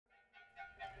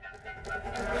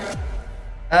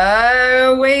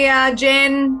Oh, we are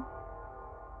Gen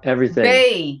Everything.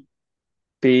 B.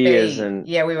 B as B. in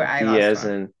Yeah, we were A B last as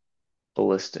time. in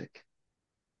ballistic.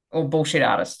 Or bullshit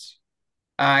artists.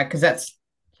 Because that's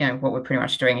what we're pretty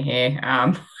much doing here.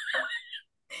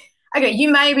 Okay,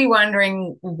 you may be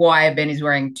wondering why Ben is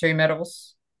wearing two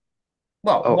medals.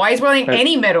 Well, Oh, why he's wearing I,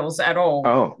 any medals at all.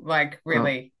 oh, Like, oh.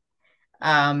 really.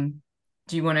 Um,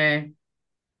 do you want to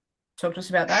talk to us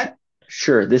about Sh that?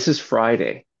 Sure. This is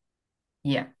Friday.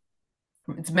 Yeah,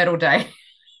 it's medal day.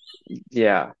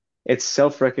 Yeah, it's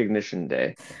self-recognition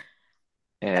day,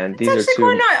 and It's these are actually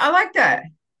quite two. nice. I like that.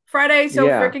 Friday Yeah,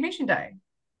 self-recognition day.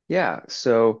 yeah.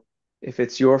 So if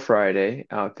it's your Friday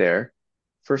out there,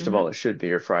 first of all, Hmm. it should be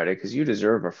your Friday because you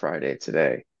deserve a Friday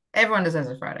today. Everyone deserves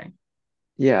a Friday.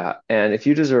 Yeah, and if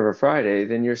you deserve a Friday,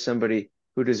 then you're somebody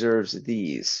who deserves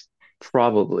these,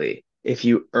 probably, if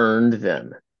you earned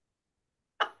them.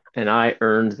 And I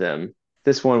earned them.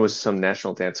 This one was some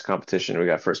national dance competition. We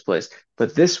got first place.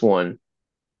 But this one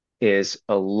is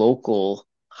a local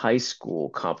high school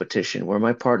competition where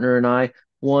my partner and I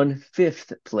won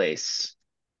fifth place.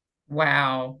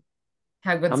 Wow.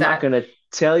 How good's I'm not that? going to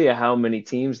tell you how many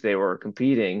teams they were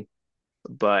competing,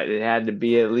 but it had to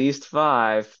be at least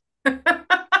five.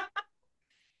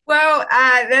 Well,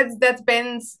 that's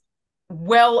Ben's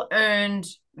well-earned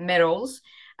medals.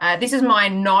 This is my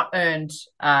not earned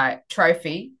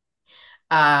trophy.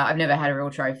 I've never had a real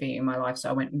trophy in my life, so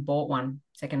I went and bought one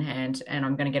secondhand, and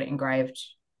I'm going to get it engraved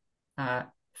uh,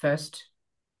 first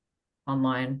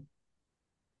online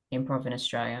improv in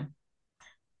Australia.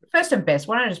 First and best.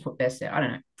 Why don't I just put best there? I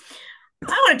don't know. I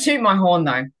don't want to toot my horn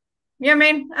though. You know what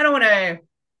I mean? I don't want to.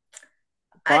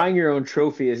 Buying your own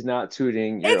trophy is not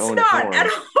tooting your It's own not at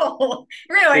horn. all.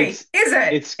 Really, It's is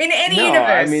it? it's In any no,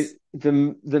 I mean universe?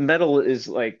 the metal is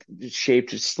like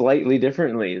shaped slightly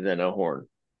differently than a horn.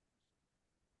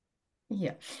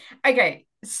 Yeah. Okay.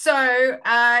 So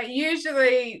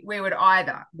usually we would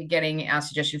either be getting our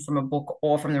suggestion from a book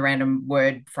or from the random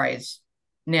word phrase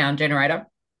noun generator,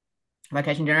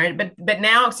 location generator. But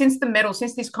now since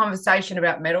this conversation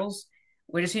about metals,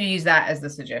 we're just going to use that as the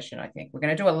suggestion, I think. We're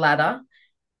going to do a ladder.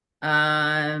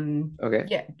 Okay.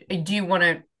 Yeah. Do you want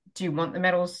the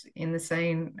metals in the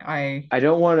scene? I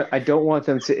don't want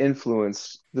them to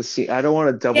influence the scene. I don't want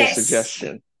a double Yes.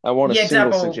 suggestion. I want a Yeah,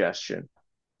 single double. suggestion.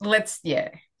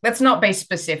 Let's not be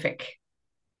specific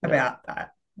No. about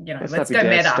that. Let's not Let's be go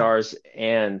dance meta. stars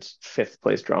and fifth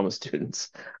place drama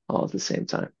students all at the same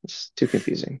time. It's too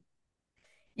confusing.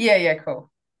 Yeah, yeah,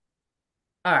 cool.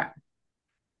 All right.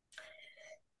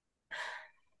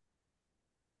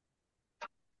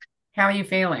 How are you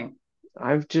feeling?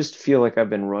 I just feel like I've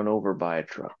been run over by a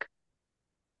truck.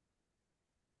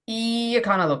 You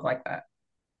kind of look like that,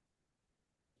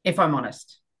 if I'm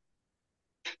honest.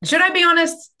 Should I be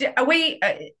honest?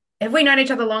 Have we known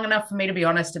each other long enough for me to be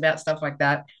honest about stuff like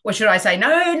that? Or should I say,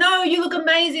 no, no, you look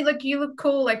amazing, like you look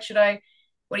cool? Like,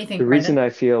 what do you The think, reason Brendan? I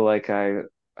feel like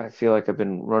I've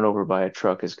been run over by a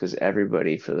truck is because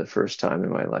everybody for the first time in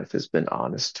my life has been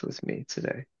honest with me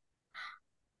today.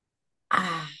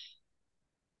 Ah.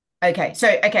 Okay,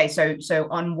 so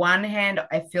on one hand,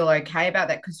 I feel okay about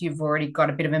that because you've already got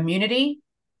a bit of immunity,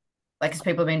 like because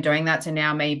people have been doing that. So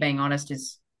now me being honest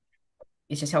is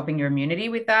just helping your immunity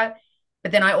with that.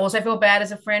 But then I also feel bad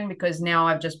as a friend because now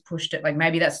I've just pushed it. Like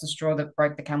maybe that's the straw that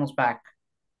broke the camel's back.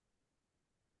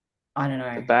 I don't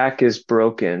The know. back is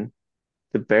broken,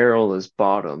 the barrel is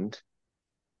bottomed.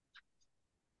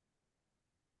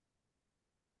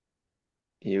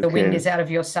 You The wind is can, out of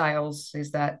your sails.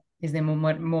 Is there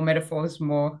more metaphors?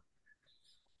 More.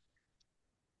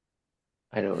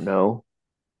 I don't know.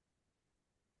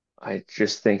 I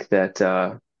just think that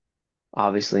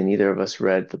obviously neither of us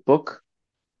read the book.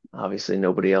 Obviously,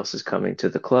 nobody else is coming to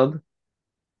the club.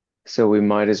 So we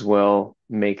might as well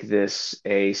make this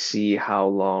a see how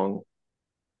long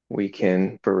we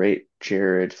can berate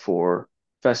Jared for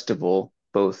festival,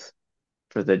 both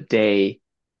for the day,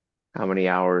 how many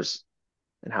hours,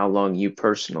 and how long you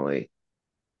personally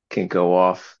can go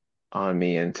off on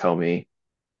me and tell me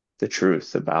the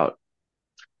truth about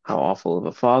how awful of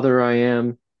a father I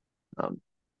am, um,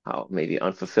 how maybe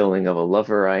unfulfilling of a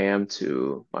lover I am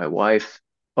to my wife.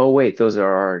 Oh, wait, those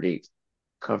are already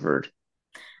covered.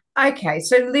 Okay,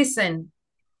 so listen,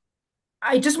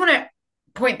 I just want to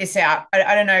point this out.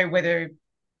 I don't know whether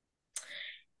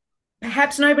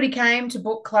perhaps nobody came to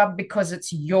book club because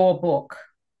it's your book.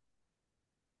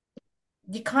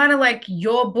 You kind of like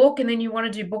your book and then you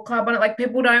want to do book club on it. Like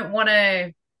people don't want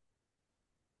to,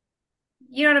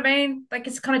 you know what I mean? Like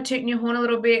it's kind of tooting your horn a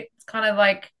little bit. It's kind of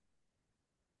like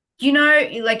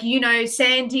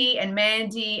Sandy and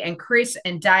Mandy and Chris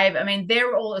and Dave. I mean,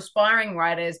 they're all aspiring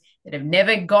writers that have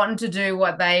never gotten to do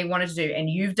what they wanted to do, and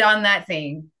you've done that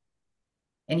thing.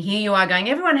 And here you are going,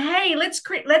 everyone, hey, let's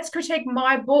critique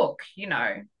my book.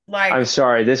 I'm Like,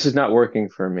 sorry, this is not working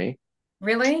for me.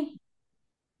 really?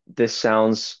 This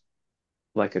sounds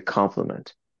like a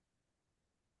compliment.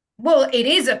 Well, it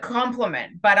is a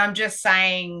compliment, but I'm just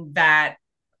saying that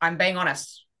I'm being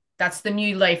honest. That's the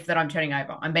new leaf that I'm turning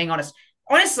over. I'm being honest.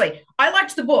 Honestly, I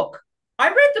liked the book. I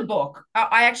read the book.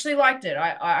 I actually liked it.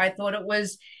 I thought it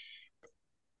was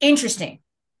interesting.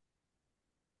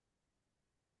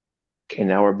 Okay,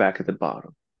 now we're back at the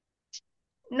bottom.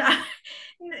 No,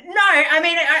 no. I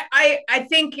mean, I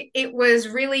think it was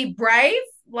really brave,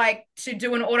 like to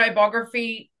do an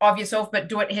autobiography of yourself, but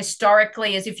do it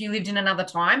historically as if you lived in another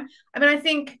time. I mean, I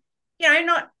think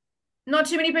not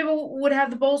too many people would have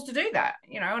the balls to do that,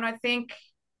 and I think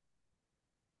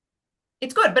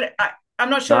it's good, but I'm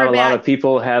not sure Not a lot about, of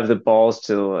people have the balls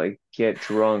to like get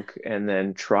drunk and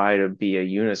then try to be a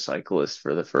unicyclist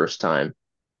for the first time.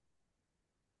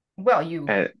 well,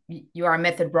 you And you are a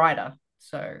method writer,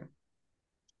 so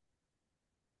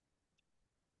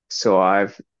so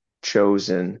I've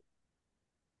chosen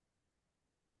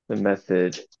the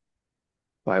method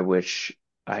by which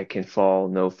I can fall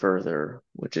no further,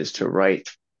 which is to write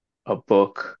a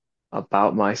book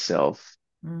about myself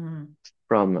mm.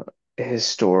 from a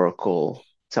historical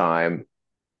time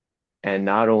and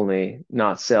not only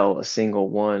not sell a single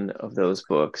one of those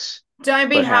books, Don't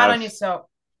be but hard on have yourself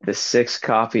the 6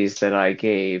 copies that I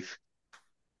gave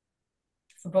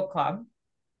for book club.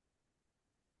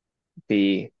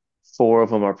 be 4 of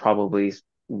them are probably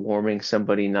warming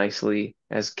somebody nicely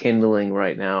as kindling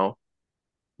right now.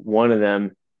 One of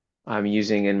them I'm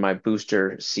using in my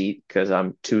booster seat because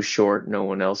I'm too short. No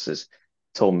one else has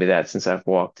told me that since I've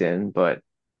walked in, but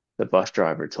the bus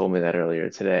driver told me that earlier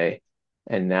today.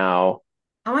 And now,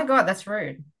 Oh my God, that's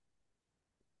rude.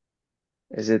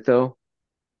 is it though?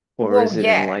 Or Well, is it yeah.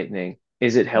 enlightening?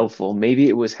 Is it helpful? Maybe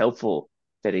it was helpful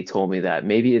that he told me that.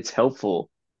 Maybe it's helpful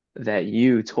that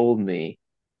you told me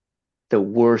the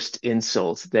worst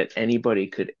insult that anybody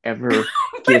could ever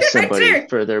What give did I somebody do?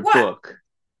 for their What? book.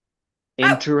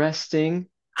 Oh, Interesting,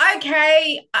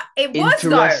 okay. It was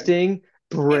though. interesting,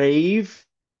 It brave.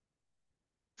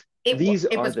 These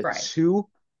it are was the brave. two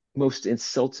most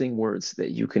insulting words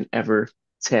that you can ever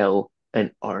tell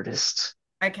an artist.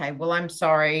 Okay, well, I'm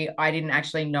sorry. I didn't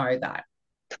actually know that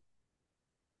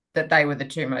they were the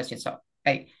two most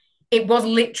insulting. It was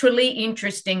literally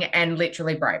interesting and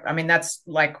literally brave. I mean, that's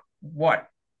what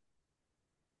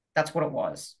it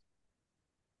was.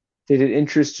 Did it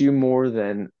interest you more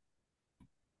than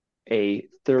a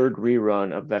third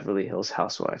rerun of Beverly Hills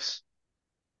Housewives?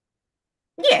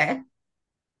 Yeah.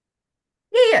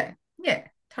 Yeah, yeah. Yeah,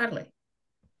 totally.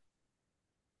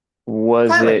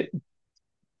 Was Totally. it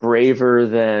braver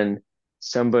than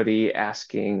somebody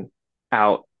asking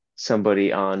out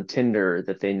somebody on Tinder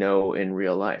that they know in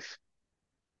real life?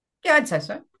 Yeah, I'd say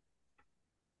so.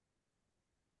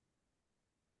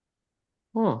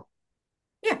 Oh,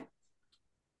 Yeah.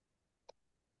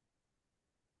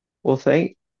 well,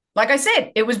 thank. Like I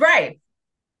said, it was brave.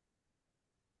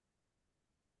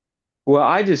 Well,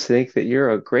 I just think that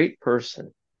you're a great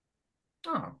person.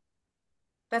 Oh,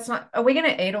 that's not. Are we going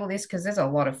to eat all this? Because there's a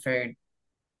lot of food.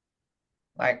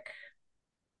 Like,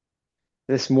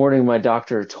 This morning, my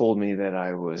doctor told me that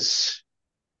I was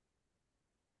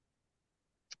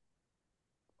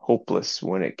hopeless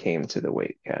when it came to the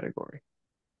weight category.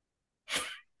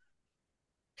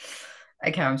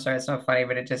 okay, I'm sorry, it's not funny,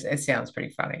 but it sounds pretty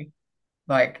funny.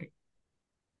 Like,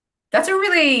 that's a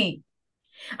really,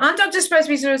 aren't doctors supposed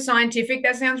to be sort of scientific?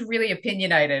 That sounds really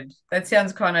opinionated. That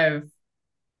sounds kind of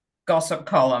gossip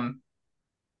column.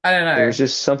 I don't There was know.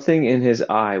 just something in his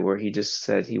eye where he just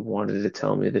said he wanted to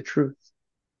tell me the truth.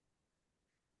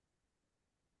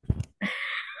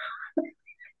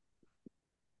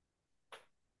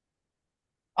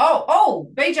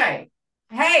 BJ.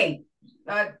 Hey,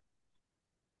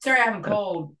 sorry I haven't Uh,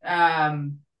 called.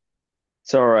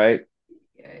 It's all right.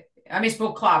 I missed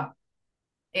book club.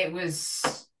 It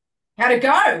was, how'd it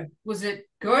go? Was it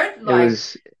good? It Like,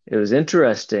 was it was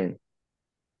interesting.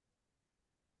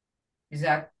 is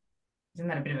that, isn't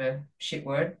that a bit of a shit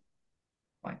word?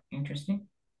 Like, interesting.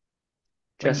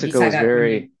 When you Jessica say was that, when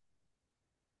you, very,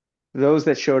 those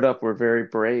that showed up were very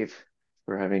brave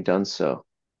for having done so.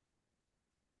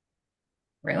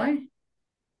 really?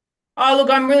 Oh, look,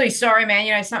 I'm really sorry,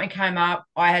 man. Something came up.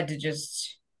 I had to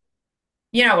just,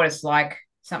 you know what it's like.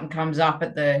 Something comes up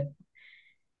at the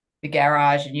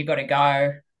garage and you got to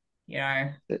go. You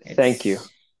know, Thank you.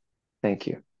 it's Thank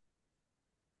you.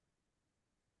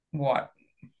 What?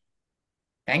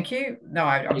 Thank you. No,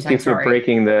 I'm Thank you saying for sorry.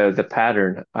 breaking the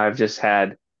pattern. I've just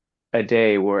had a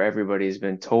day where everybody's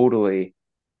been totally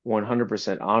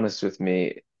 100% honest with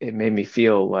me. It made me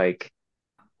feel like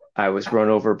I was Uh, run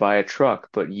over by a truck,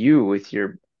 but you with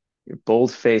your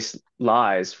bold-faced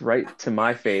lies right to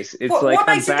my face. It's like what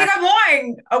makes you think I'm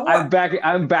lying? What?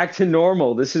 I'm back to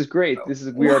normal. This is great. This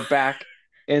is we are What? back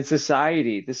in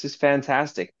society. This is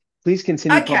fantastic. Please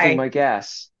continue pumping my Okay.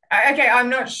 gas. Okay. I'm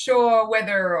not sure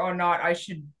whether or not I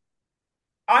should.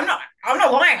 I'm not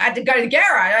lying. I had to go to the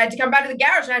garage. I had to come back to the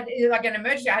garage. I had like an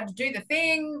emergency. I had to do the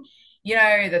thing.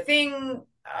 The thing.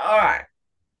 All right.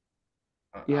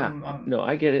 Yeah, I'm no,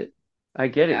 I get it. I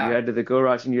get it. You uh, had to the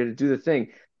garage and you had to do the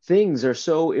thing. Things are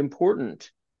so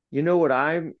important. You know what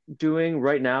I'm doing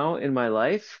right now in my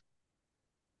life?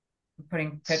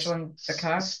 putting petrol in the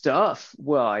car. Stuff.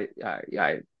 Well,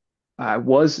 I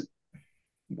was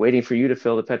waiting for you to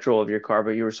fill the petrol of your car,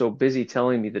 but you were so busy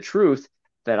telling me the truth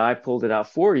that I pulled it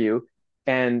out for you.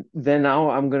 And then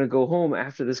now I'm going to go home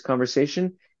after this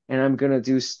conversation and I'm going to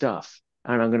do stuff.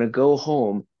 And I'm going to go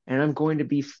home and I'm going to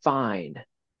be fine.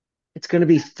 It's going to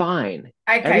be fine.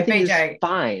 Okay, Everything is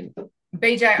fine.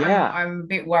 BJ, Yeah. I'm a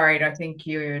bit worried. I think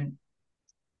you're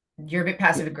a bit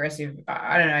passive aggressive.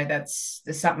 I don't know. There's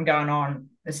something going on.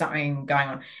 There's something going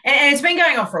on, and it's been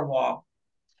going on for a while.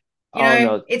 Oh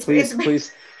no, It's please, please.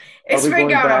 Are it's we been going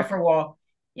going on for back? a while.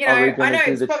 Are we I going to know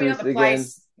do it's the probably not truth the again?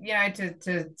 place,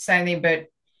 to say anything, but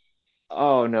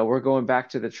Oh no, we're going back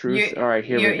to the truth. All right,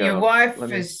 here we your go. wife Let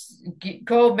me. has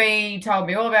called me, told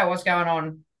me all about what's going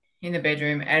on in the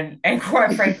bedroom, and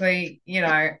quite frankly,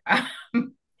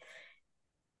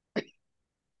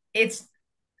 it's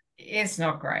it's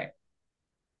not great.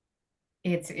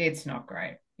 It's not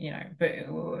great, but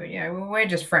we're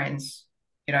just friends,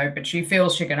 but she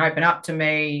feels she can open up to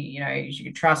me, she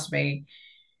can trust me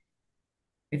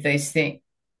with these things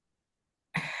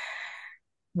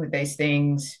with these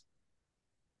things.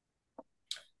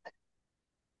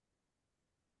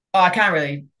 Oh, I can't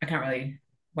really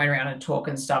wait around and talk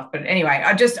and stuff. But anyway,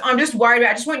 I'm just worried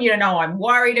about, I just want you to know I'm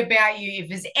worried about you. If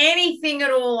there's anything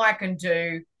at all I can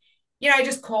do,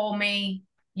 just call me.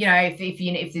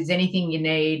 If there's anything you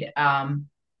need,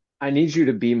 I need you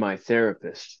to be my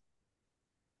therapist.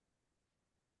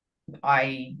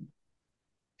 I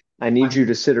I need you I'm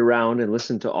to sit around and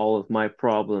listen to all of my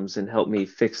problems and help me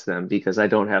fix them because I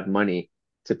don't have money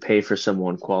to pay for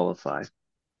someone qualified.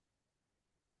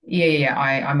 yeah,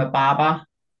 I'm a barber.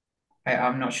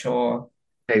 I'm not sure.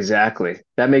 Exactly.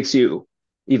 That makes you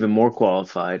even more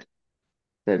qualified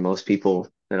than most people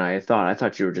than I had thought. I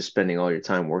thought you were just spending all your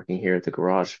time working here at the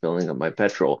garage filling up my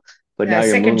petrol, but now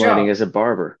you're Second moonlighting job. as a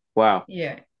barber. Wow,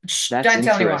 Yeah. Shh, that's don't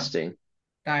tell anyone. interesting.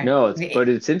 Don't. No, but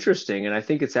it's interesting, and I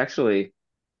think it's actually,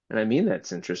 and I mean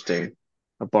that's interesting.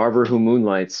 A barber who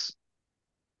moonlights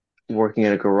working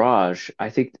in a garage, I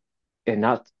think, and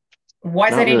Why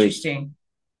is not that really, interesting?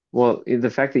 well, the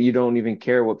fact that you don't even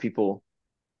care what people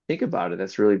think about it,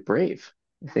 that's really brave.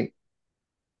 I think,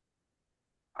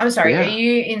 I'm sorry. Are yeah.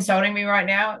 you insulting me right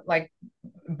now? Like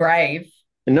brave?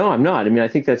 No, I'm not. I mean, I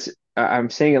think I'm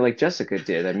saying it like Jessica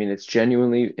did. I mean, it's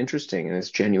genuinely interesting and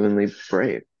it's genuinely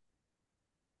brave.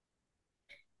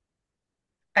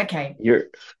 Okay. You're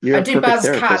you're I a do perfect buzz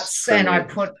therapist cuts for and I me.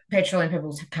 put petrol in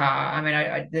people's car. I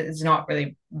mean, it's not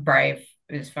really brave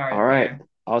as far All as, right,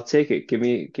 I'll take it. Give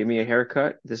me a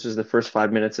haircut. This was the first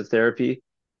 5 minutes of therapy.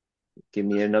 Give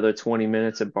me another 20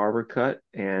 minutes of barber cut,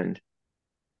 and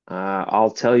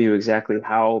I'll tell you exactly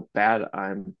how bad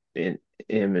am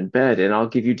in bed, and I'll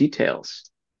give you details.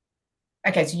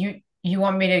 Okay. So you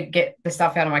want me to get the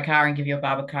stuff out of my car and give you a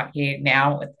barber cut here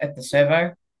now at the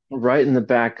servo? Right in the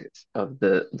back of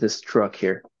the this truck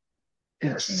here.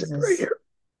 Yes, sit right Jesus.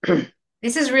 here.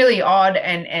 This is really odd,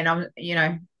 and I'm,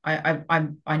 yeah,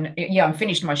 I'm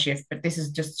finished my shift, but this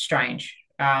is just strange.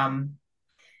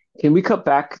 Can we cut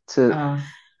back to Uh,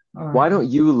 all why right. don't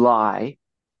you lie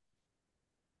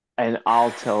and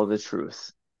I'll tell the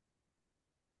truth?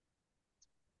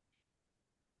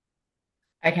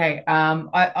 Okay.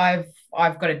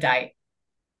 I've got a date.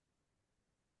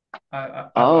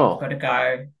 I've got Oh, to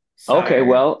go. okay. So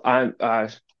Well, I'm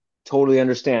totally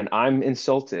understand. I'm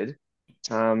insulted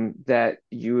that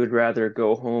you would rather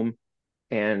go home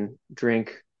and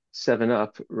drink 7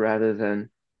 Up rather than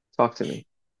talk to me.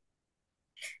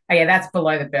 yeah, that's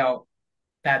below the belt.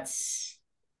 That's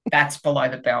that's below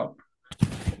the belt.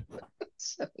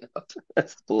 7 Up.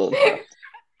 That's below the belt.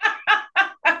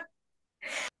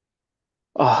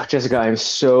 Oh, Jessica, I'm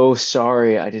so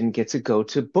sorry I didn't get to go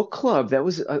to book club. That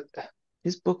was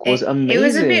his book was It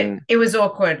was a bit. amazing. It was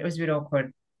awkward. It was a bit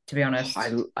awkward, to be Oh, honest.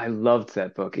 I loved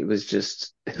that book. It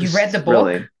You was read the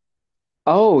book? thrilling.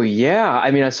 Oh yeah,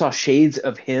 I mean, I saw shades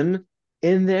of him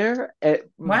in there,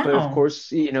 but of Wow. course,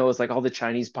 it's like all the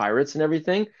Chinese pirates and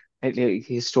everything,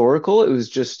 historical. It was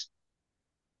just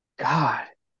God,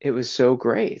 it was so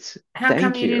great. How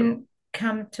come Thank you you. didn't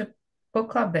come to book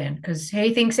club then? Because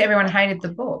he thinks everyone hated the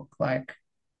book. Like,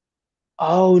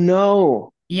 Oh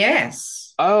no.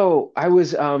 yes. Oh, I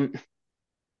was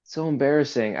so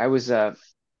embarrassing. I was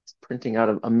printing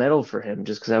out a medal for him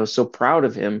just because I was so proud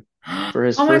of him for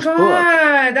his Oh my first book.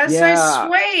 God, that's so Yeah.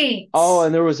 sweet. Oh,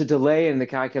 and there was a delay, and the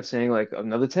guy kept saying like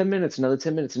another 10 minutes, another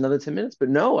 10 minutes, another 10 minutes. But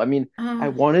no, I mean, I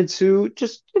Oh, wanted to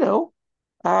just,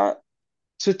 uh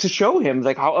to show him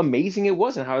like how amazing it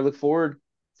was and how I look forward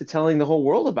to telling the whole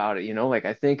world about it. Like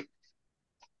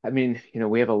I mean,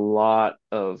 we have a lot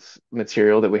of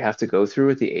material that we have to go through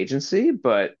with the agency,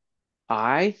 but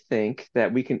I think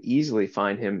that we can easily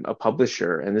find him a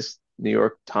publisher and this New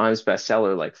York Times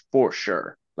bestseller, like for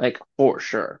sure. Like for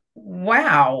sure.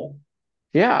 wow.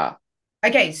 Yeah.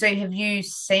 Okay, so have you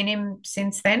seen him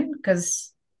since then?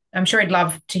 Because I'm sure he'd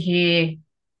love to hear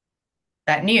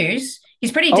that news.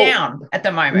 He's pretty Oh, down at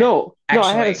the moment, no, no,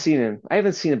 I haven't actually. seen him. I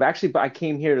haven't seen him actually, but I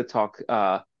came here to talk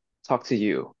to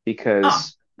you Oh,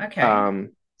 because okay.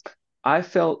 um I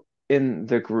felt in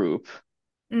the group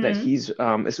that Mm. he's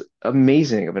as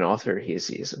amazing of an author he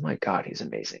is. Oh my God, he's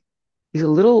amazing. He's a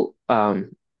little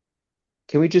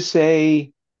can we just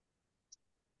say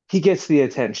he gets the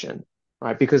attention,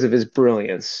 right? Because of his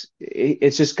brilliance.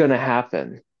 It's just gonna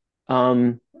happen.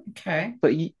 Um, Okay.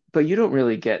 but you don't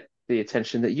really get the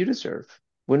attention that you deserve,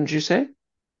 wouldn't you say?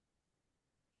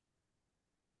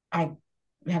 I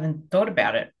haven't thought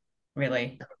about it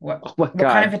really. What Oh my what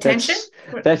kind of God, attention?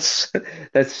 What? that's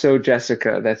that's so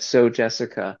Jessica. That's so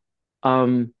Jessica.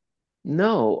 Um,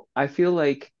 no, I feel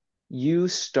like you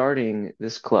starting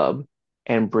this club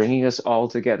and bringing us all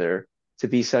together to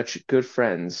be such good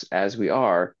friends as we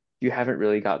are, you haven't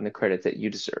really gotten the credit that you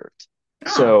deserved.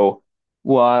 Oh, So,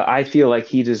 while I feel like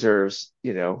he deserves,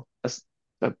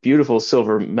 a beautiful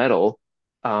silver medal,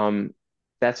 um,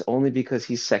 that's only because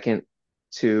he's second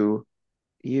to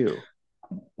you.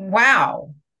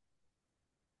 wow.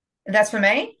 That's for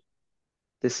me?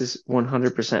 This is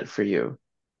 100% for you.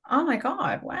 Oh my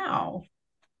God. Wow.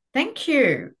 Thank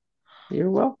you. You're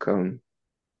welcome.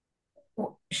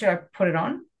 Should I put it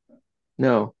on?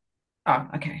 No, Oh,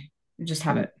 okay. Just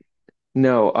have it.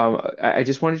 no. I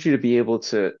just wanted you to be able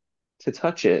to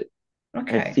touch it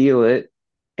and Okay. feel it,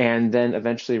 and then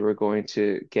eventually we're going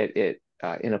to get it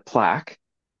in a plaque,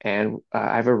 and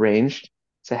I've arranged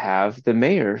to have the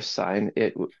mayor sign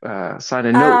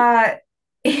a note, Uh,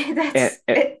 and that's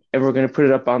and, it. and we're going to put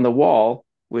it up on the wall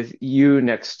with you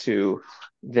next to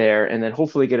there, and then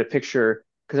hopefully get a picture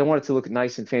because I want it to look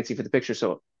nice and fancy for the picture.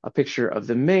 So a picture of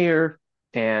the mayor,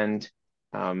 and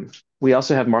we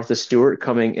also have Martha Stewart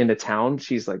coming into town.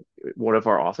 She's like one of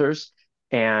our authors,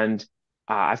 and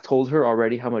I've told her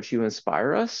already how much you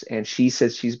inspire us, and she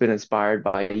says she's been inspired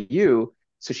by you.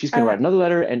 So she's going to Uh, write another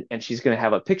letter, and she's going to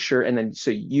have a picture, and then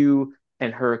so you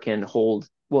and her can hold.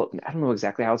 Well, I don't know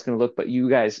exactly how it's going to look, but you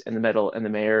guys and the medal and the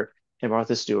mayor and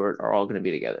Martha Stewart are all going to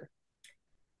be together.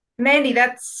 Mandy,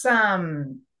 that's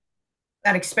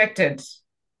unexpected.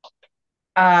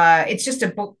 It's just a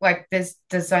book. Like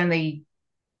there's only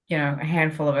a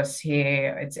handful of us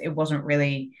here. It wasn't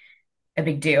really a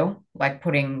big deal. Like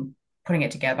putting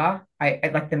it together. I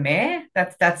like the mayor.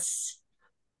 That's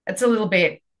a little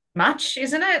bit much,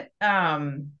 isn't it?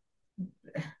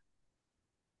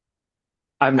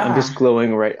 I'm just Ah,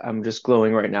 glowing right. I'm just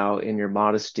glowing right now in your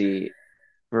modesty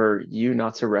for you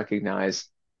not to recognize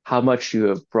how much you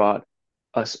have brought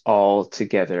us all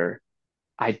together.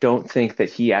 I don't think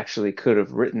that he actually could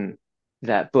have written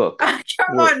that book come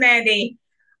were on, Mandy.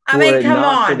 I were mean, it come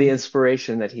not for the on.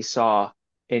 inspiration that he saw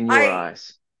in your I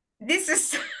eyes. this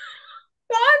is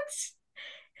what?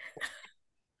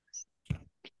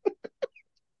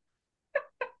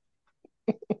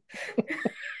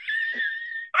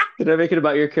 Did I make it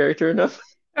about your character enough?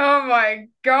 Oh my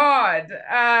God.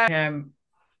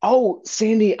 Oh,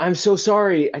 Sandy, I'm so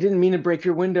sorry. I didn't mean to break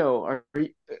your window.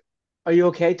 Are you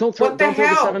okay? What the Don't throw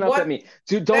the hell? seven up at What me.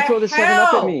 Dude, the don't throw the seven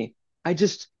up at hell? me. I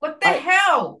just What the I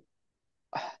hell?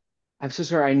 I'm so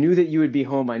sorry. I knew that you would be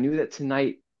home. I knew that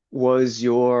tonight was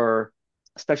your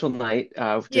special night,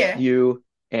 just Yeah, you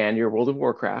and your World of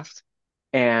Warcraft.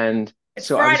 And it's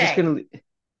so I was just Friday. gonna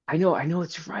I know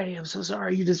it's Friday. I'm so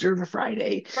sorry. You deserve a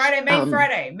Friday. Friday, me Um,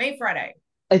 Friday, me Friday.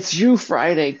 it's you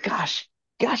Friday. Gosh,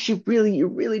 you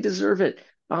really deserve it.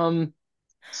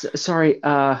 Sorry.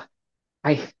 I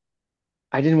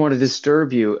I didn't want to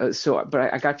disturb you, but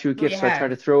I got you a Well, gift, you so have.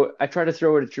 I tried to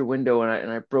throw it at your window,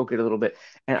 and I broke it a little bit.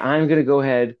 And I'm gonna go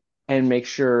ahead and make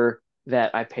sure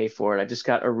that I pay for it. I just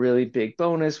got a really big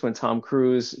bonus when Tom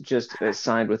Cruise just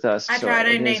signed with us, Okay, so I I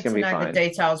don't think it's need gonna to be know the fine.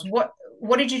 details.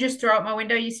 What did you just throw out my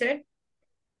window, you said?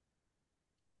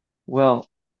 Well,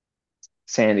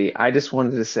 Sandy, I just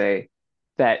wanted to say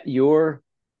that your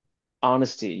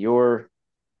honesty,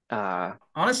 uh,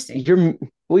 Honesty.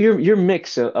 your your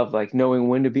mix of like knowing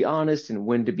when to be honest and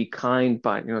when to be kind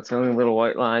by telling little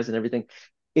white lies and everything,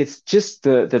 it's just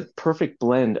the perfect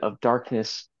blend of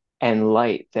darkness and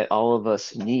light that all of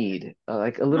us need.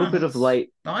 Like a little Oh, bit of that's light,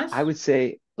 I nice. would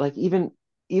say, like even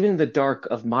the dark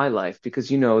of my life,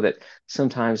 because you know that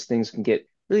sometimes things can get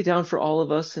really down for all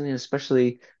of us, and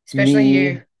Especially me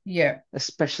you. Yeah.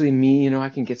 especially me, I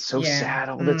can get so Yeah. sad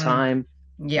all the time.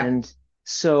 Yeah. And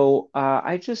so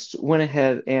I just went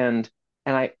ahead and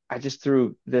I just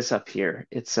threw this up here.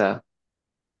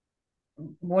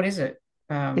 What is it?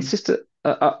 It's Um, just an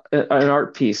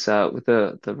art piece with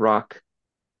the rock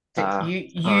you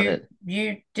on you it.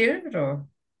 you did it or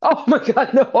Oh my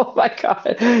God, no, oh my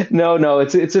God. No, no,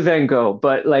 it's a Van Gogh,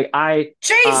 but like I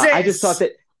just thought Jesus!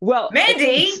 that well,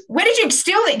 Mandy, where did you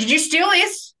steal it? Did you steal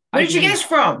this? Where I did you get did this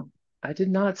from? I did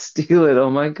not steal it. Oh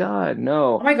my God,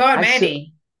 Oh no. my God, I s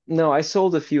Mandy. No, I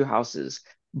sold a few houses,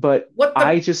 but What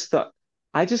I the just thought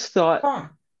I just thought oh,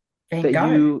 Van that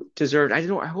Gogh. you deserved. I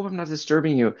didn't. I hope I'm not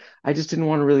disturbing you. I just didn't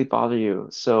want to really bother you.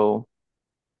 So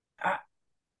Uh,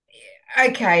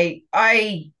 okay,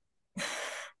 I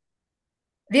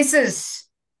this is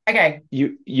okay.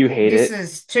 you hate This it.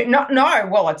 is too not no,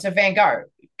 well, it's a Van Gogh.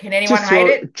 Can anyone Just hate throw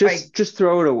it? it. I Just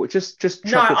throw it away. Just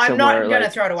no, chuck it I'm somewhere. not gonna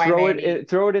Like throw it away, Mandy.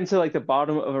 throw it into like the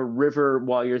bottom of a river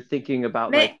while you're thinking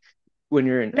about Ma- like when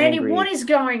you're Mandy, what angry. is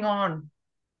going on?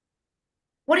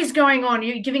 What is going on?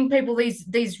 You're giving people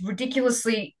these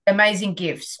ridiculously amazing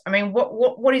gifts. I mean,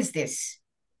 what is this?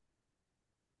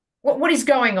 What is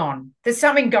going on? There's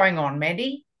something going on,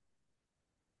 Mandy.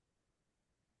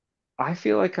 I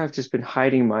feel like I've just been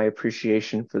hiding my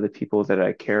appreciation for the people that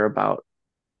I care about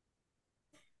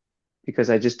because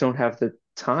I just don't have the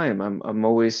time. I'm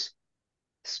always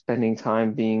spending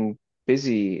time being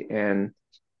busy and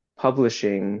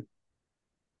publishing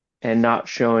and not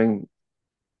showing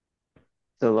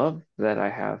the love that I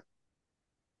have.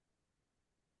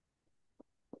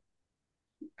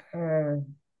 Uh,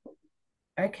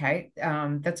 okay,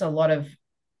 that's a lot of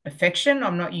affection.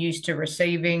 I'm not used to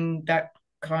receiving that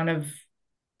kind of.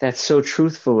 That's so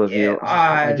truthful of Yeah, you.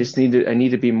 I just I need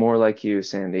to be more like you,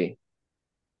 Sandy.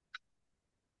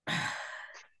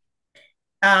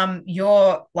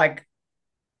 you're like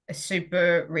a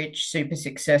super rich, super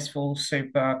successful,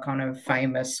 super kind of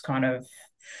famous, kind of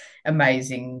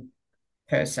amazing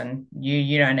person.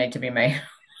 You don't need to be me.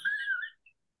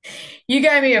 You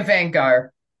gave me a Van Gogh,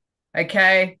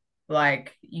 okay?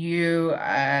 Like you're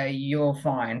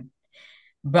fine.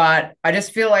 But I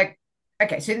just feel like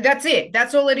okay, so that's it.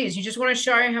 That's all it is. You just want to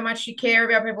show how much you care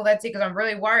about people. That's it. Because I'm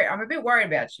really worried. I'm a bit worried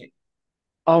about you.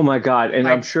 Oh my God. And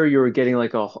I'm Like, sure you were getting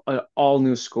like a all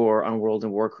new score on World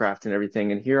of Warcraft and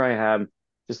everything. And here I am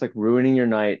just like ruining your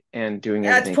night and doing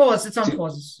yeah, it's everything. pause. It's on Do,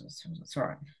 pause. It's all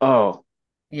right. oh,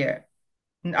 Yeah.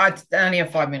 I only a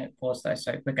 5 minute pause though,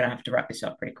 so we're gonna have to wrap this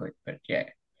up pretty quick. But yeah.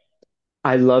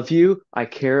 I love you. I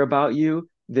care about you.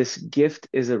 This gift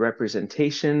is a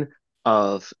representation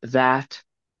of that.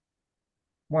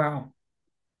 Wow.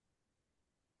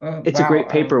 It's a Wow. great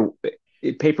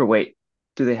paperweight.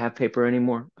 Do they have paper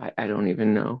anymore? I don't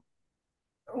even know.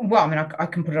 Well, I mean, I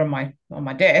can put it on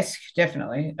my desk,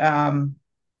 definitely.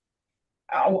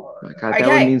 Oh, My God,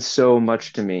 that would mean okay. so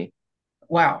much to me.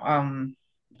 Wow.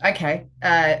 Okay.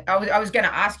 I was going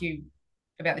to ask you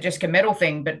about the Jessica Metal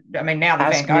thing, but I mean, now the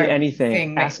Van Ask me Gogh anything.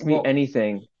 thing. Ask me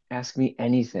anything. Ask me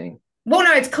anything. Well,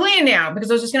 no, it's clear now because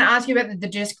I was just going to ask you about the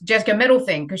Jessica Metal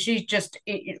thing because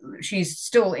she's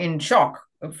still in shock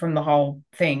from the whole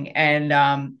thing, and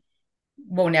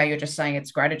well, now you're just saying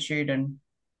it's gratitude and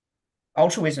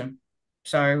altruism.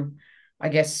 So, I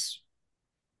guess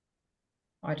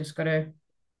I just got to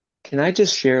Can I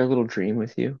just share a little dream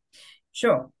with you?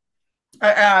 sure.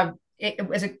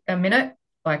 Is it a minute?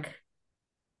 Like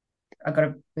I got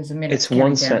to. There's a minute It's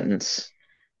one counting down. sentence.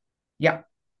 Yep.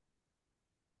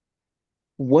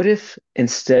 What if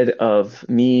instead of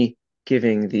me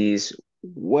giving these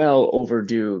well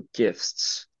overdue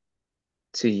gifts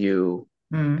to you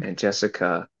Mm, and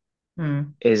Jessica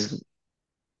mm. is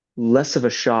less of a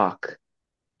shock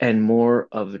and more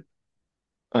of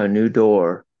a new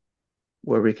door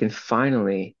where we can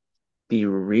finally be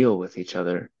real with each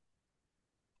other?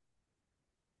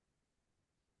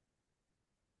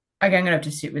 Okay, I'm gonna have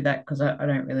to sit with that because I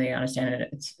don't really understand it.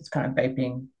 It's kind of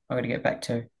vaping. I'm gonna get back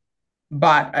to,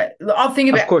 but I'll think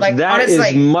Of about course, like that is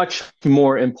honestly, much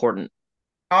more important.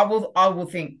 I will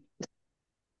think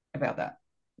about that.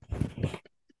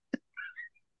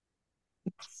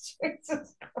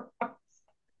 Jesus.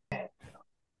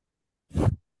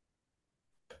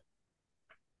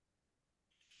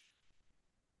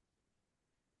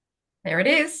 There it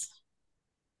is.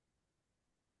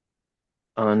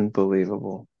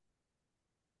 Unbelievable.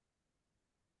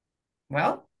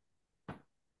 Well,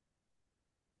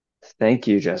 Thank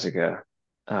you, Jessica.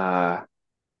 Uh,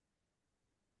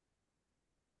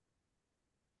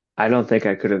 I don't think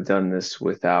I could have done this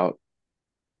without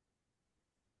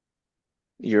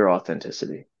your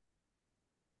authenticity.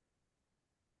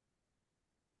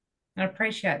 I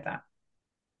appreciate that.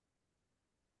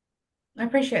 I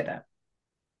appreciate that.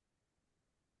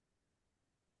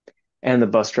 And the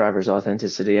bus driver's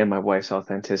authenticity and my wife's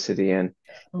authenticity and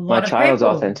A my lot of child's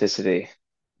people. authenticity.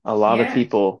 A lot of Yeah.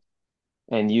 people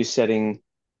and you setting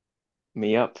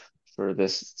me up for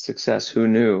this success. Who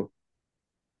knew?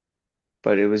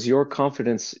 But it was your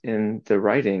confidence in the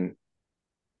writing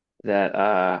that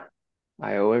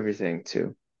I owe everything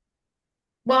to.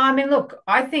 Well, I mean, look,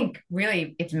 I think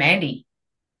really it's Mandy.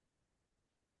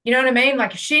 You know what I mean?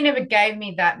 Like, if she never gave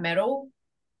me that medal,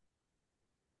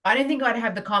 I don't think I'd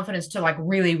have the confidence to like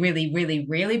really, really, really,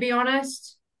 really be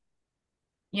honest,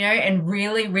 and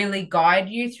really, really guide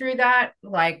you through that.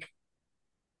 Like,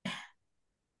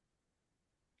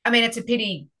 I mean, it's a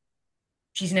pity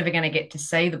she's never going to get to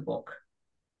see the book,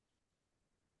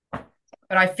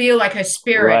 but I feel like her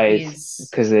spirit Right. is,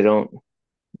 Because they don't,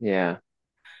 yeah.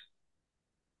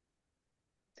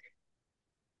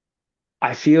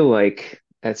 I feel like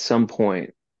at some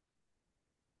point,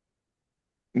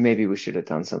 maybe we should have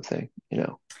done something.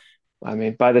 I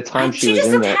mean, by the time she she was just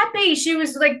in looked that, happy. She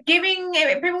was like giving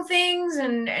people things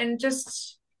and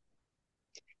just,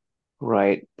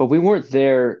 right. But we weren't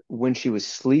there when she was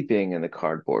sleeping in the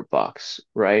cardboard box,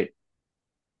 right?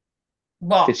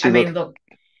 Did well, I she mean, look, look,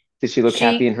 did she look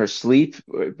happy she, in her sleep?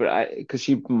 Because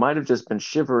she might have just been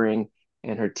shivering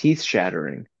and her teeth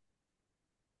shattering.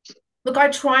 look, I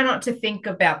try not to think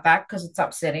about that because it's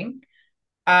upsetting.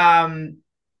 Um,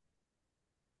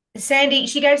 Sandy,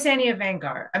 she gave Sandy a Van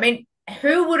Gogh. I mean,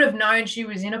 who would have known she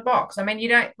was in a box? I mean, you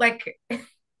don't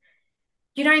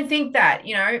think that,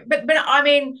 but I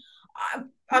mean,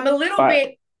 I'm a little I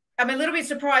bit, I'm a little bit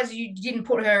surprised you didn't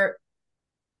put her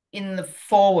in the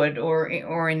forward or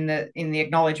in the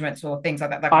acknowledgements or things like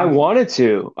that. Like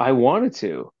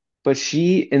but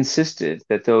she insisted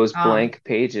that those um, blank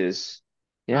pages,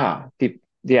 um,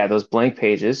 those blank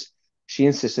pages, she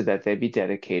insisted that they be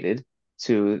dedicated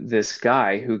to this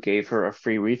guy who gave her a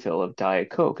free refill of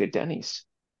Diet Coke at Denny's.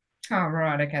 oh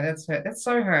right, okay, that's her. That's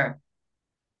so her.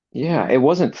 Yeah, it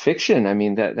wasn't fiction. I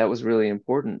mean, that was really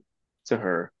important to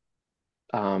her.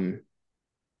 Um,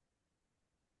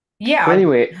 Yeah, but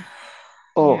anyway,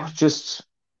 oh, yeah, just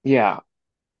yeah,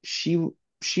 she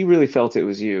she really felt it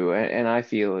was you, and I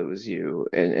feel it was you,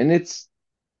 and it's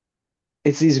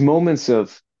these moments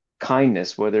of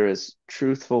kindness, whether it's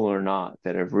truthful or not,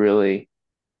 that have really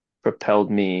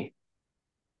propelled me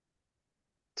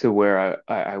to where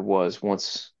I was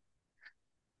once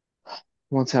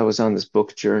I was on this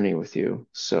book journey with you.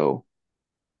 So,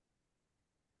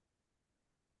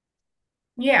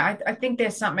 yeah. I think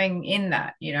there's something in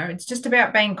that. It's just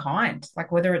about being kind,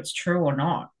 like whether it's true or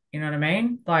not. You know what I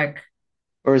mean? Like,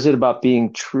 or is it about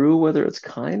being true, whether it's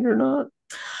kind or not?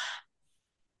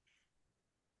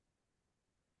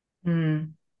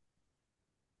 hmm.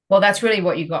 Well, that's really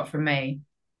what you got from me.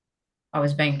 I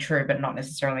was being true, but not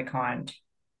necessarily kind.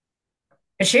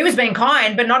 But she was being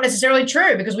kind, but not necessarily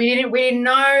true because we didn't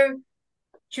know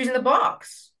she was in the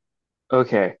box.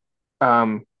 Okay.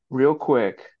 Real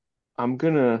quick, I'm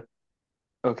gonna,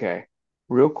 okay,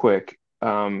 real quick.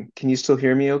 Can you still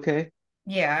hear me okay?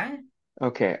 Yeah.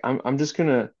 Okay, I'm just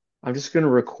gonna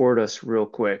record us real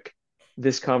quick,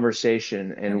 this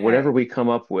conversation and whatever Okay. we come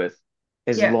up with,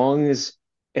 as Yeah. long as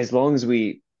as long as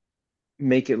we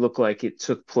make it look like it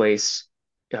took place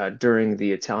during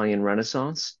the Italian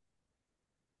Renaissance,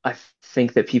 I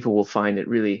think that people will find it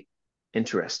really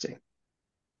interesting.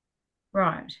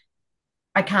 Right.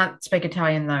 I can't speak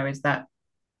Italian though. Is that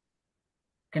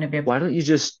going to be a Why don't you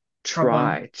just problem?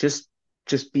 try? Just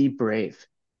be brave.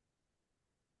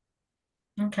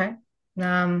 Okay.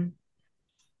 Um,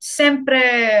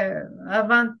 sempre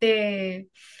avanti,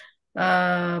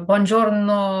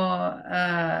 buongiorno,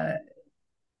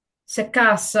 se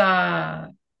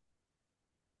casa,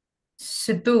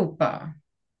 sedupa.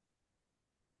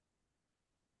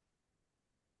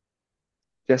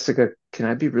 Jessica, can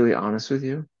I be really honest with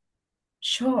you?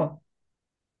 Sure.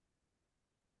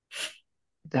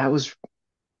 That was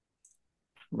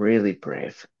really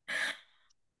brave.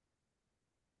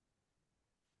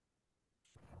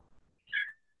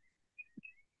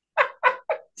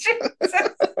 Jesus.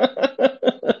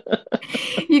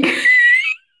 You,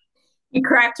 you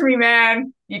cracked me,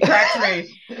 man. You cracked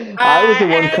me. I was the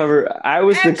one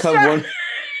And and so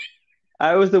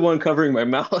I was the one covering my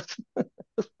mouth.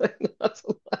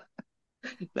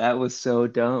 That was so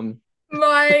dumb.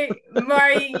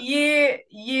 my year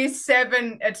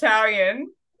seven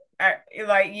Italian,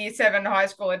 like year seven high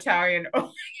school Italian, like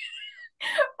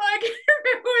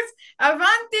it was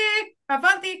avanti,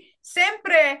 avanti,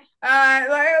 sempre.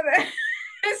 Like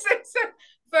it's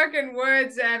fucking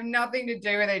words that have nothing to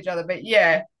do with each other. But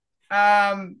yeah,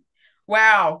 um,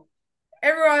 wow,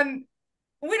 everyone,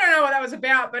 we don't know what that was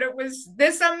about, but it was.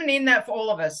 There's something in that for all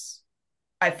of us.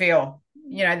 I feel,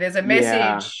 there's a Yeah.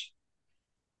 message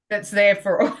that's there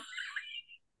for all.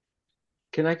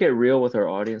 Can I get real with our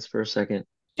audience for a second?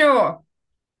 Sure,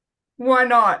 why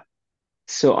not?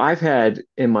 So I've had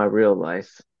in my real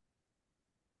life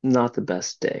not the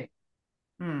best day.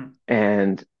 Hmm.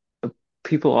 And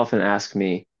people often ask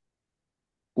me,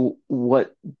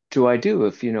 What do I do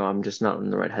if, I'm just not in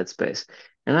the right headspace?"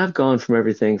 And I've gone from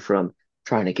everything from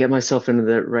trying to get myself into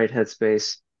the right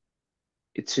headspace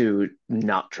to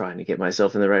not trying to get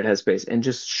myself in the right headspace and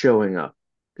just showing up.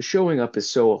 The showing up is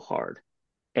so hard.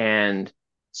 And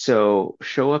so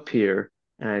show up here,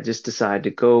 and I just decide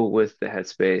to go with the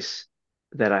headspace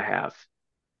that I have.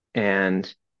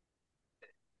 And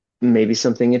maybe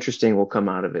something interesting will come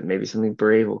out of it. Maybe something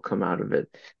brave will come out of it.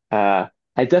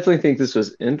 I definitely think this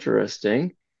was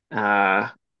interesting. Uh,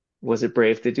 was it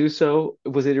brave to do so?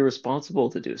 Was it irresponsible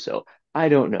to do so? I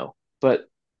don't know. But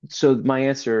so my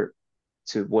answer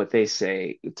to what they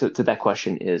say to that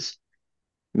question is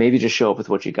maybe just show up with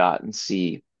what you got and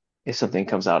see if something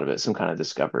comes out of it, some kind of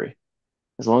discovery.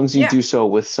 As long as you Yeah, do so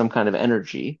with some kind of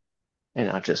energy and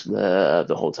not just the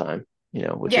whole time,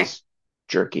 which yeah. is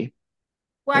jerky,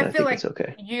 Well, then I I feel think it's like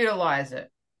okay. utilize it.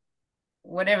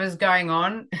 Whatever's going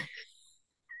on,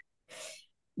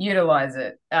 utilize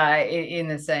it in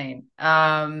the scene.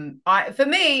 For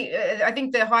me, I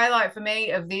think the highlight for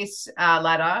me of this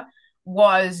ladder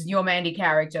was your Mandy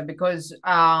character because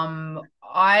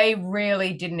I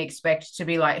really didn't expect to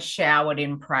be like showered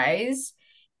in praise,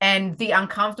 and the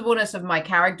uncomfortableness of my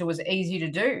character was easy to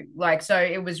do. Like, so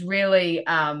it was really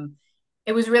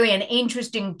an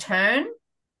interesting turn,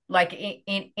 like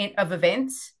in of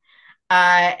events.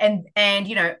 And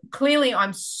clearly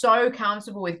I'm so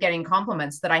comfortable with getting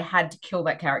compliments that I had to kill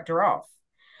that character off.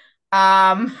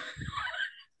 Um,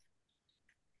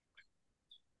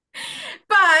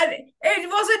 but it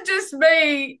wasn't just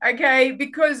me, okay,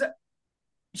 because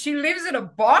she lives in a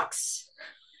box.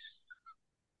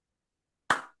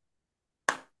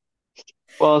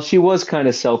 Well, she was kind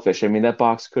of selfish. I mean, that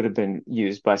box could have been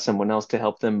used by someone else to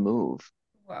help them move.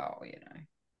 Well,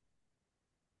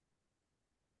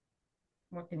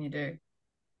 what can you do?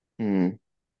 Hmm.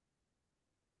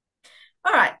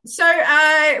 All right. So,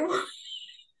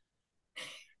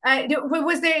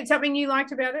 was there something you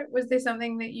liked about it? Was there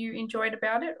something that you enjoyed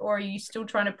about it, or are you still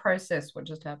trying to process what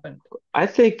just happened? I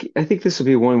think this will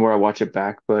be one where I watch it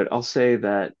back, but I'll say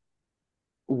that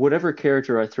whatever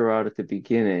character I throw out at the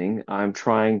beginning, I'm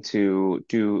trying to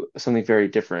do something very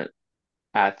different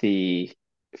at the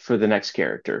for the next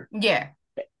character. Yeah.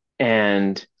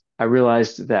 And I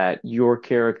realized that your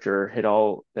character had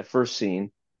all the first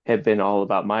scene had been all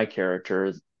about my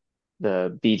character,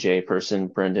 the BJ person,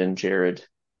 Brendan Jared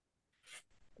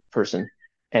person.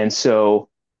 And so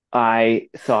I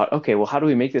thought, okay, well, how do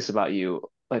we make this about you?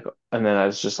 Like, and then I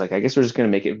was just like, I guess we're just going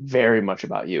to make it very much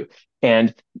about you.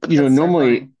 And, That's so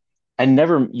normally funny. I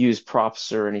never use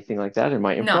props or anything like that in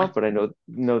my No. improv, but I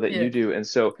know that you Yeah. do. And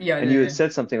so, Yeah, I and you had do.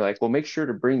 said something like, well, make sure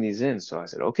to bring these in. So I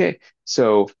said, okay.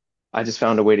 So I just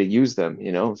found a way to use them,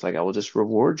 it's like I will just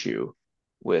reward you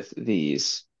with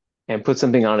these and put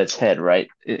something on its head, right?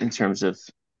 In terms of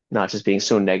not just being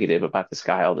so negative about this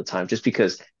guy all the time, just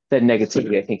because that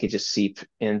negativity, I think, could just seep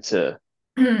into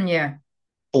Yeah.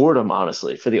 boredom,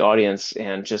 honestly, for the audience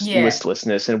and just Yeah.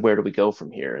 listlessness and where do we go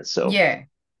from here? And so, Yeah.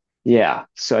 yeah.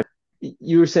 So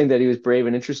you were saying that he was brave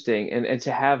and interesting, and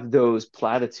to have those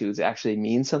platitudes actually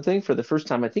mean something for the first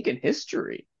time, I think, in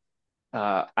history,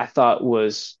 I thought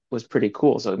was pretty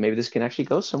cool. So maybe this can actually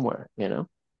go somewhere,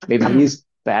 Maybe Mm. he's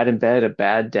bad in bed, a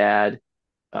bad dad,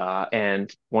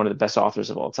 and one of the best authors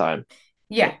of all time.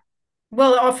 Yeah.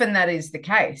 Well, often that is the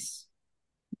case.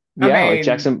 I Yeah, like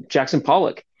mean, Jackson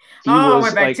Pollock. He oh, we're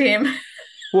was back to like him.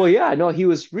 Well, yeah, no, he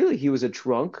was a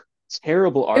drunk,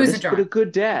 terrible He was a artist, but a drunk.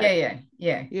 good Yeah, dad. yeah,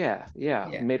 yeah, Yeah, yeah,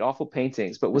 yeah, made awful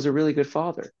paintings, but was a really good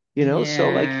father, you know? So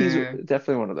like he's yeah.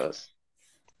 definitely one of those.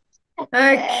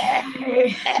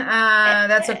 Okay.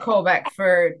 That's a callback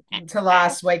for to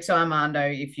last week's Armando.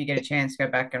 If you get a chance, go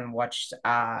back and watch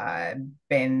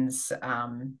Ben's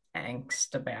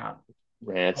angst about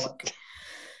Rant. Pollock.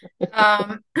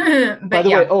 By But the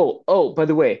way, yeah. by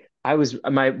the way, I was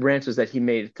my rant was that he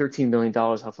made $13 million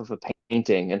off of a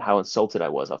painting and how insulted I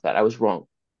was off that. I was wrong.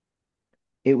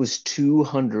 It was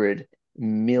 200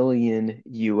 million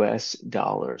US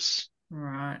dollars.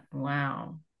 Right.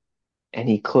 Wow. And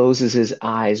he closes his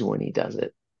eyes when he does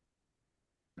it.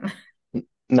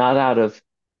 Not out of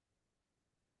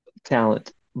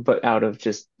talent, but out of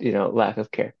just, lack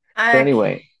of care. But Okay.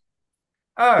 anyway,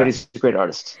 All but right. he's a great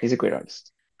artist. He's a great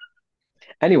artist.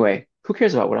 Anyway, who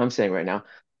cares about what I'm saying right now?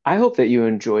 I hope that you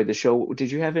enjoyed the show.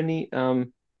 Did you have any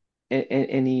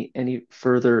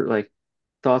further like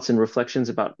thoughts and reflections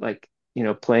about like,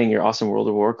 playing your awesome World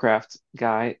of Warcraft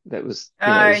guy that was,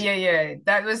 Oh is yeah, yeah.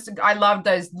 That was I loved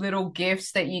those little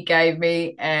gifts that you gave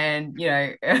me, and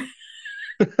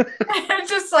it's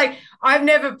just like I've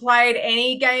never played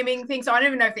any gaming thing, so I don't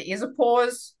even know if there is a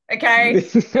pause. Okay,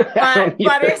 I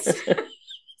but don't it's either.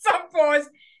 some pause,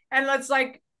 and it's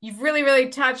like you've really really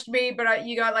touched me, but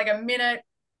you got like a minute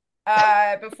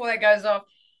before that goes off.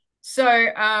 So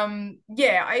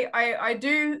yeah,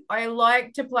 I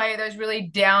like to play those really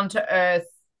down to earth,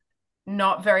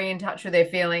 not very in touch with their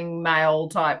feeling male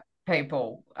type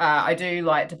people. I do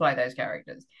like to play those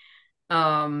characters.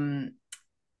 Um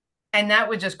and that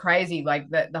was just crazy, like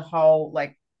the whole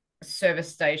like service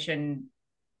station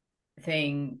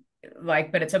thing,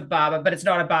 like, but it's a barber, but it's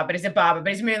not a barber, but it's a barber,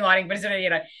 but he's moonlighting, but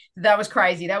it's that was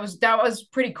crazy. That was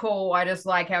pretty cool. I just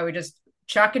like how we just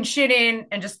chucking shit in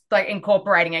and just like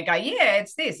incorporating it, go, yeah,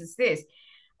 it's this.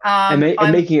 And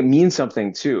I'm making it mean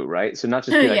something too, right? So not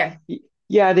just be like, yeah,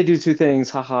 yeah, they do two things,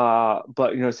 haha,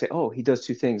 but say, oh, he does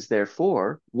two things,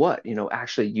 therefore what?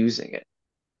 Actually using it.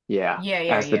 Yeah, yeah,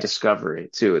 yeah, as the yeah, discovery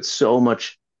too. It's so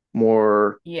much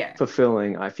more yeah.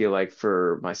 fulfilling, I feel like,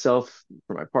 for myself,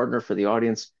 for my partner, for the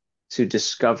audience to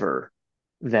discover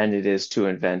than it is to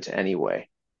invent anyway.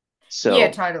 Yeah,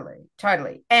 So, totally,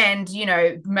 totally. And,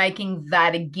 making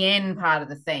that again part of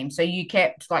the theme. So you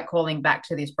kept like calling back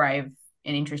to this brave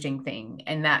and interesting thing.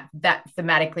 And that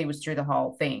thematically was through the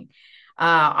whole thing.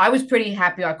 I was pretty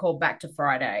happy I called back to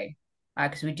Friday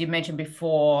because we did mention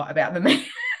before about the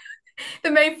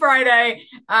me Friday.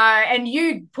 And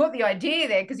you put the idea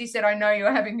there because you said, I know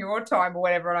you're having your time or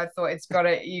whatever. And I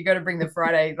thought you got to bring the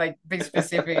Friday, like be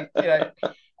specific.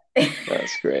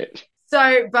 that's great.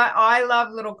 So, but I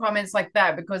love little comments like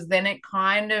that because then it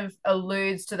kind of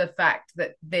alludes to the fact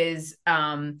that there's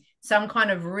some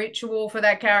kind of ritual for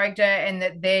that character and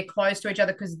that they're close to each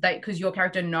other because your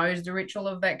character knows the ritual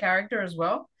of that character as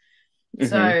well. Hmm.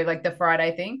 So, like the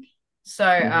Friday thing. So,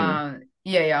 Hmm.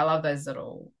 yeah, yeah, I love those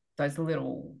little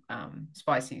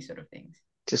spicy sort of things.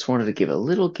 Just wanted to give a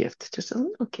little gift, just a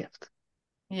little gift.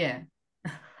 Yeah,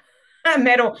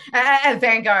 metal,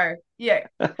 Van Gogh. Yeah.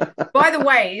 By the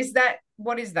way,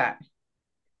 what is that?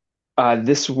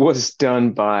 This was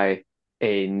done by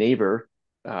a neighbor.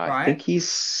 I think Right, he's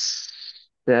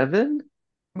 7,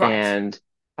 right. and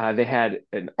they had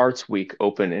an arts week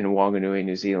open in Wanganui,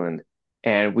 New Zealand,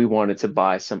 and we wanted to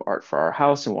buy some art for our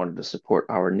house and wanted to support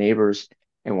our neighbors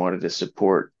and wanted to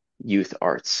support youth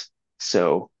arts.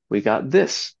 So we got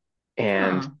this,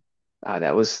 and Oh.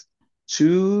 that was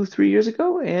 3 years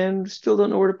ago, and still don't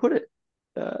know where to put it.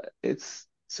 It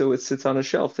sits on a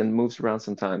shelf and moves around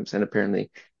sometimes, and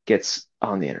apparently gets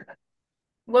on the internet.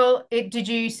 Well, did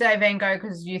you say Van Gogh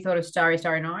because you thought of Starry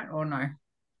Starry Night or no?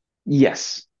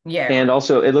 Yes. Yeah, And right.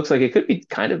 also, it looks like it could be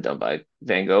kind of done by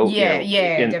Van Gogh, Yeah,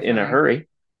 yeah, in a definitely. hurry.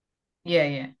 Yeah,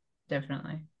 yeah,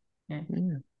 definitely. Yeah.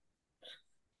 Yeah.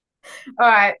 All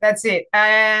right, that's it.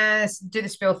 Do the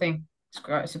spill thing.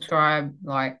 Subscribe,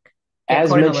 like, get As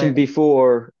caught in the mentioned loop.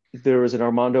 before, there was an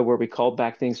Armando where we called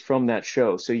back things from that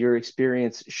show. So your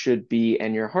experience should be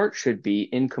and your heart should be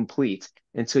incomplete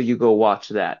until you go watch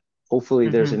that. Hopefully,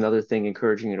 there's Mm-hmm. another thing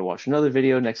encouraging you to watch another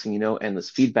video. Next thing you know, endless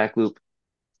feedback loop.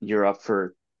 You're up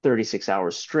for 36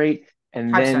 hours straight.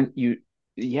 And Hope so. then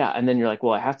yeah, and then you're like,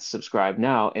 well, I have to subscribe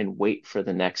now and wait for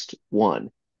the next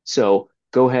one. So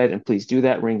go ahead and please do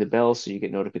that. Ring the bell so you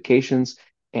get notifications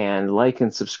and like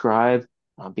and subscribe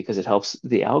because it helps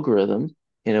the algorithm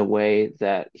in a way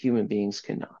that human beings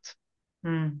cannot.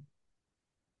 Mm,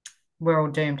 we're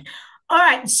all doomed. All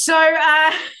right, so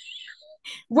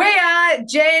we are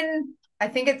Jen. I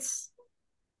think it's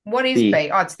what is B. B?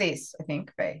 Oh, it's this. I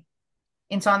think B.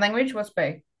 In sign language, what's B?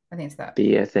 I think it's that.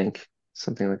 B, I think,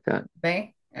 something like that.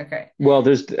 B? Okay. Well,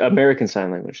 there's American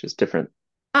Sign Language is different.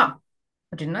 Oh,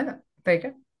 I didn't know that. There you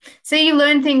go. See, you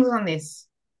learn things on this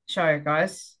show,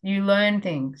 guys. You learn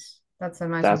things. That's the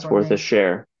most That's important worth a thing.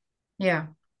 share. Yeah.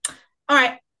 All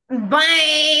right.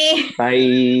 Bye.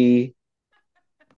 Bye.